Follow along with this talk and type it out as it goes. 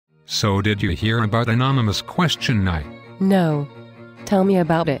So did you hear about Anonymous Question Night? No. Tell me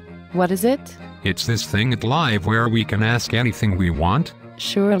about it. What is it? It's this thing at Live where we can ask anything we want.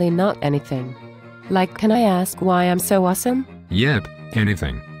 Surely not anything. Like, can I ask why I'm so awesome? Yep,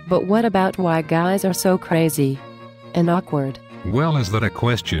 anything. But what about why guys are so crazy and awkward? Well, is that a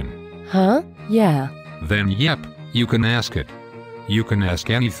question? Huh? Yeah. Then yep, you can ask it. You can ask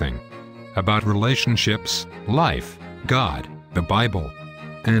anything. About relationships, life, God, the Bible.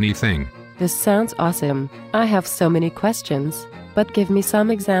 Anything. This sounds awesome. I have so many questions, but give me some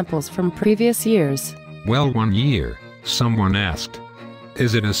examples from previous years. Well, one year, someone asked,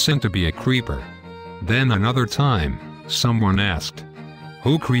 is it a sin to be a creeper? Then another time, someone asked,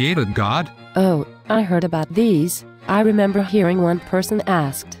 who created God? Oh, I heard about these. I remember hearing one person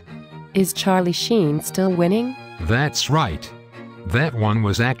asked, is Charlie Sheen still winning? That's right. That one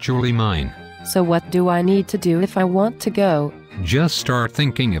was actually mine. So what do I need to do if I want to go? Just start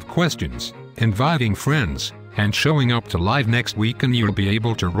thinking of questions, inviting friends, and showing up to Live next week, and you'll be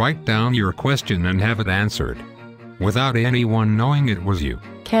able to write down your question and have it answered without anyone knowing it was you.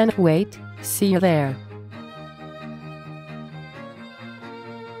 Can't wait. See you there.